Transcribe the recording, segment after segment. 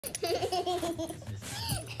I'm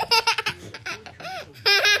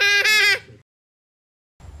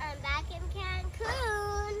back in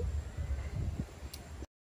Cancun.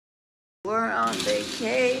 We're on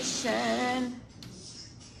vacation.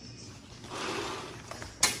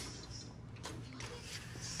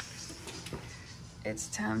 It's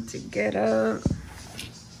time to get up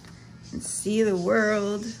and see the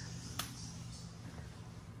world.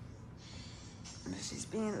 She's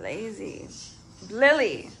being lazy.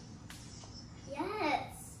 Lily.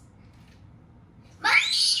 Yes.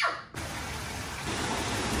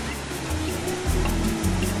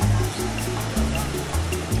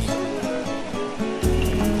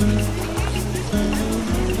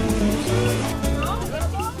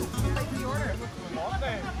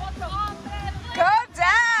 Go,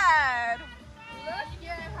 Dad!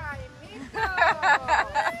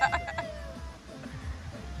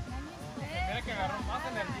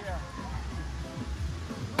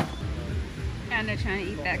 And they're trying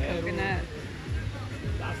to eat that coconut.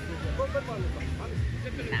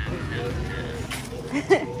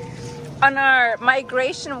 On our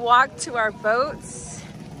migration walk to our boats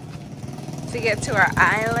to get to our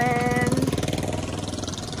island,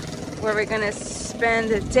 where we're gonna spend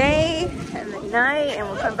the day and the night, and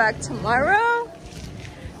we'll come back tomorrow.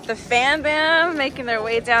 The fam bam making their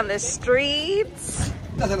way down the streets,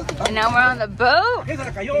 and now we're on the boat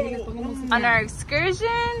on our excursion.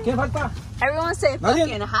 Everyone say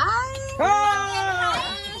fucking hi. Hi.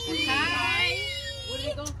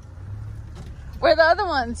 Where are the other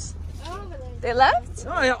ones? They left?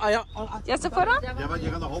 ¿Ya se fueron? Ya van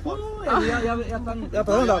llegando a Holbox. Ya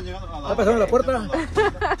pasaron la puerta.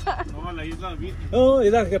 No, la isla Virgen. No, y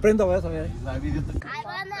la que prenda, vas a ver. La Virgen. I'm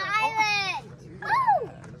on the island. Woo!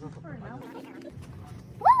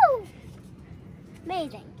 Woo!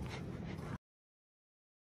 Amazing.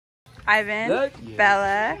 Ivan,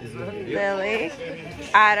 Bella, Lily,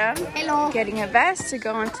 Adam, getting a vest to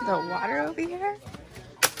go into the water over here.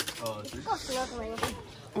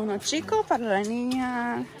 Uno chico para la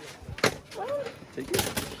niña.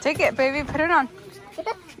 Take it, baby. Put it on.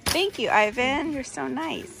 Thank you, Ivan. You're so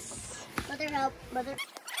nice. Mother help. Mother.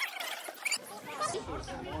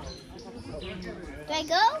 Do I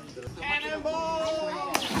go? Cannonball!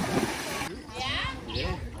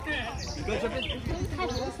 Yeah?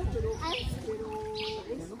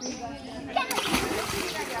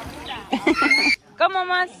 Go,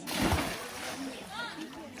 mamas.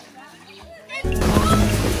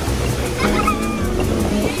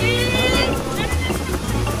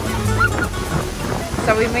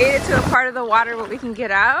 So we made it to a part of the water where we can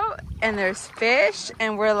get out, and there's fish,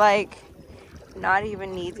 and we're like not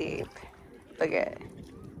even knee deep. Look at it.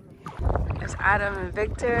 There's Adam and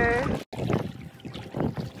Victor.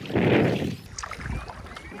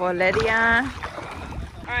 Valeria.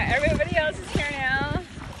 Alright, everybody else is here now.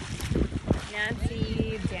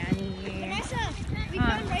 Nancy, Danny. Vanessa, we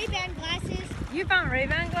found Ray-Ban glasses. You found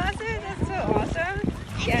Ray-Ban glasses? That's so awesome.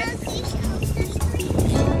 Yes.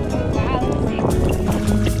 Wow, let's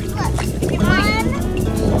see. Look, 1,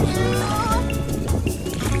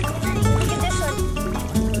 2, look at this one.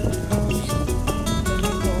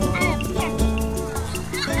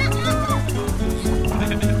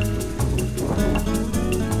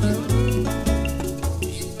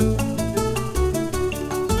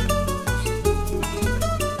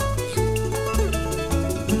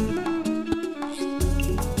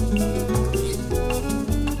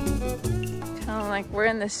 Like we're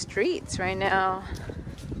in the streets right now.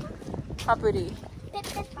 Hoppity.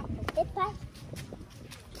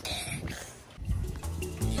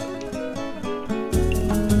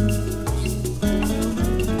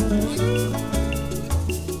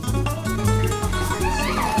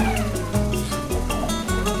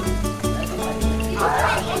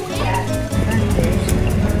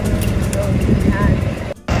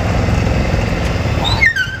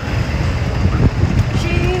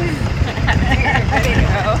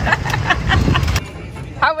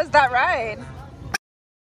 How was that ride?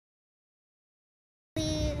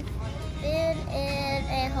 We've been in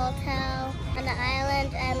a hotel on the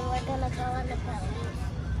island, and we're gonna go on the boat.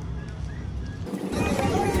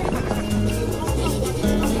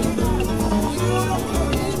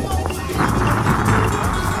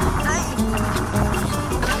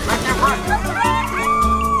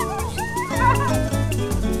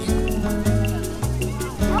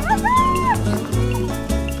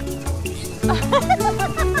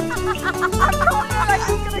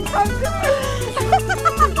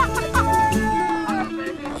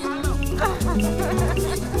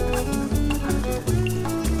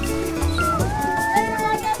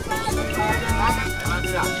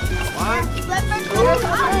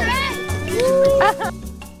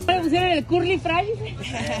 el curly fry.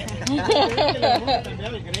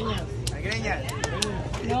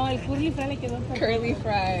 No, el curly fry le quedó por Curly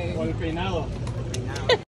fry. O el peinado.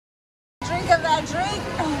 Drink of that drink.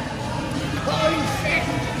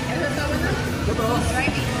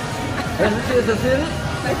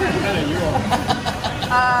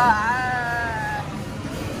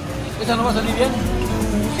 ¿Esa no va a salir bien?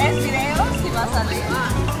 ¿Es video? Sí va a salir.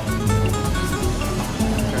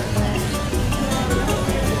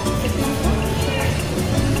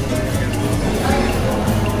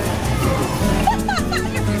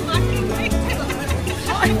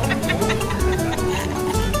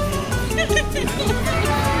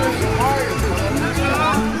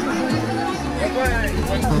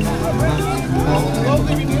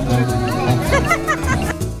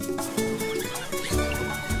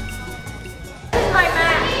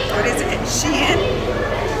 What is it? Shein?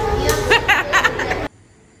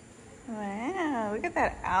 Wow, look at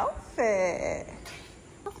that outfit.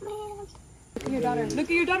 Look at your daughter. Look at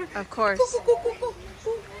your daughter. Of course.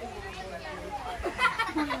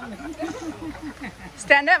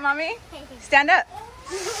 Stand up, mommy. Stand up.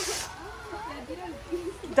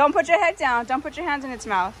 Don't put your head down. Don't put your hands in its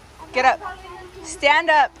mouth. Get up. Stand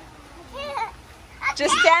up.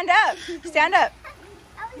 Just stand up. Stand up.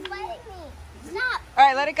 I was biting me. Stop. All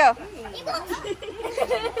right, let it go.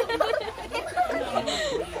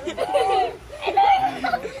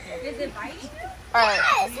 Is it biting? All right.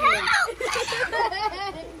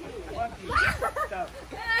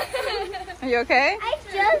 Are you okay? I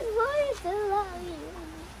just wanted to love you.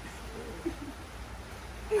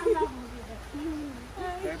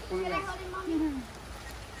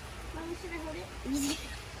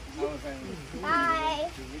 Bye.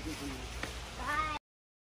 Bye.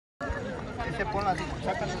 Se pone así,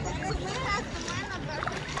 sácalo.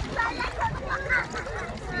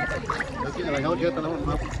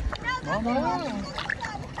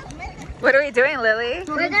 What are we doing, Lily?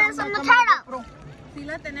 We're gonna swim the turtle.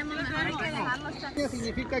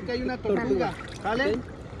 Significa que hay una tortuga, ¿sale?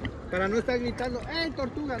 Para no estar gritando,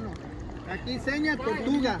 tortuga! No. Aquí seña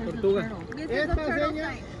tortuga. Tortuga. Esta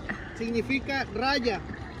seña significa raya,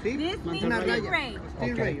 ¿sí? Una raya.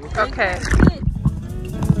 Stingray, ¿ok? Okay.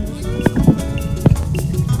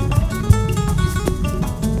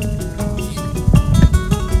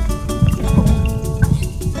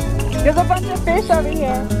 There's a bunch of fish over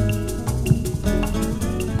here.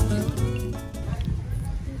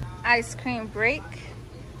 Ice cream break.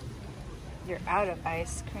 You're out of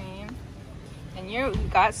ice cream. And you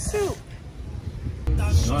got soup. No,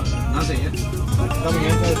 nada ya.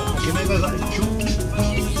 Aquí no hay chup.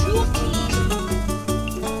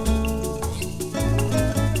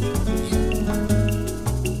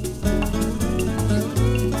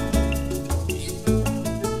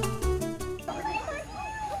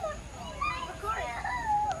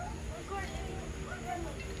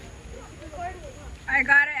 I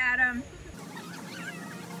got it, Adam.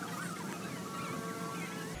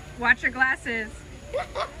 Watch your glasses.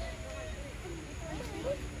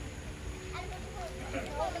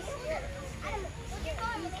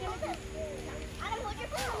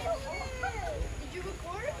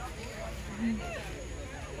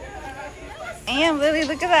 And Lily,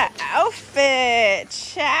 look at that outfit.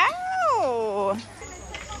 Ciao.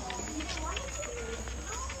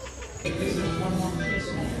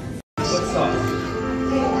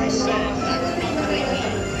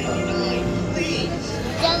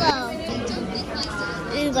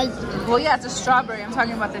 Well, yeah, it's a strawberry. I'm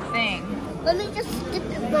talking about the thing. Let me just dip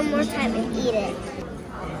it one more time and eat it.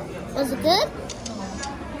 Was it good?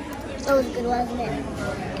 That was good, wasn't it?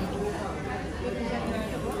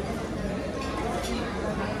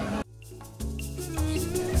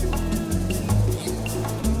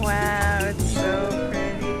 Wow, it's so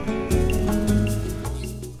pretty.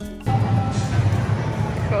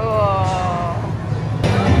 Cool.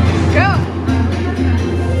 Go!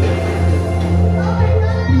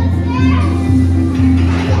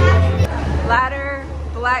 Ladder,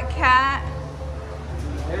 black cat.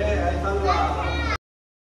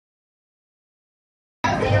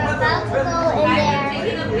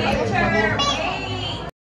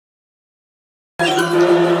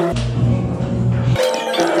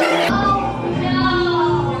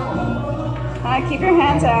 Keep your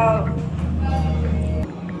hands out.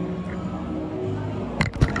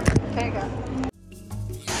 There you go.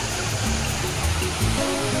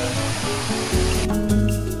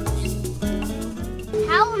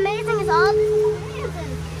 How amazing is all this?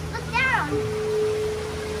 Look down.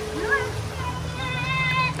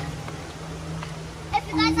 If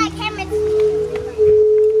you guys like cameras.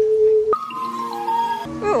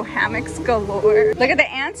 Ooh, Oh, hammocks galore. Look at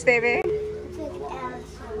the ants, baby.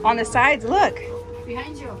 On the sides, look.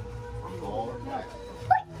 Behind you.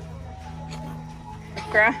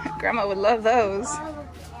 Grandma would love those.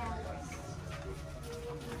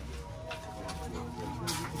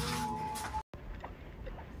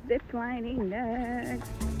 Zip lining next.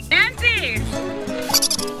 Nancy!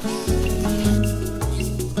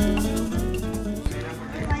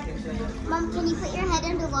 Mom, can you put your head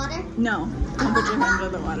under water? No, don't put your head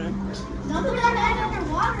under the water. Don't put your head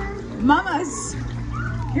under water. Mamas,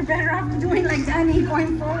 you're better off doing like Danny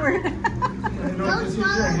going forward. Don't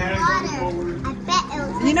swallow the water. I bet it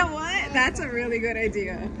will. You know what? That's a really good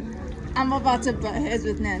idea. I'm about to butt heads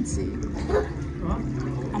with Nancy.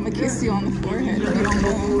 I'm gonna kiss you on the forehead if you don't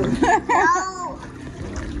move. No.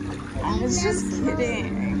 I was just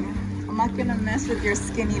kidding. I'm not gonna mess with your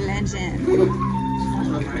skinny legend.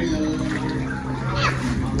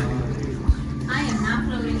 I am not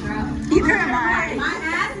floating, girl. Either am I. My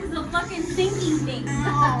ass is a fucking sinking thing.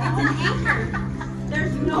 It's an anchor.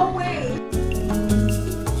 There's no way.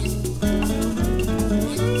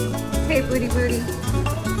 Hey, booty booty.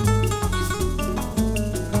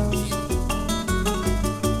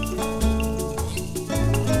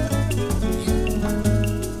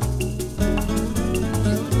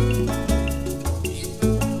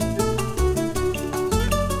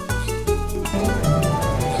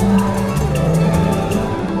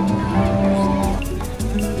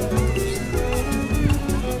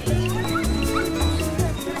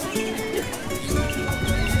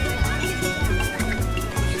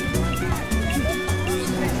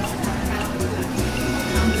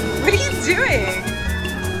 What are you doing?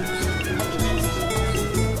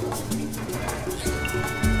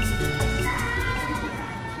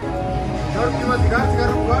 Señor, ¿qué iba a tirar?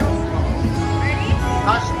 ¿Cigarro cubano?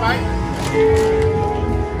 Hash pipe.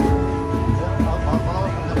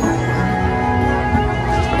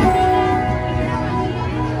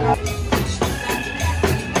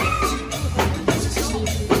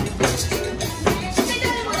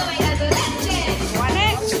 Want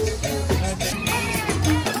it?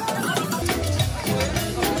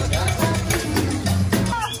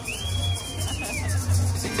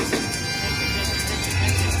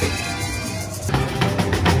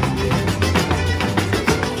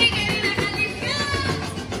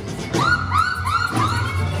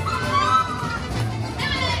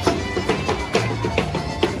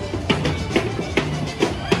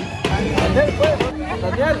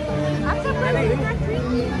 Daniel,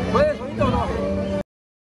 ¿puedes ahorita o no?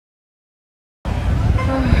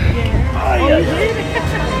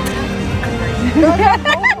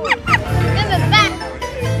 In the back.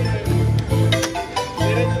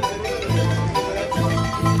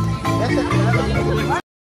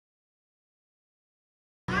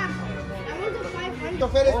 ¿Cuántos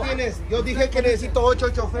choferes tienes? Yo dije que necesito 8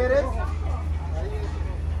 choferes.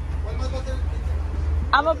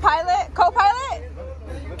 I'm a pilot, co-pilot.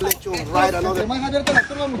 Entre más abierta la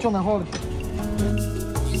curva, mucho mejor.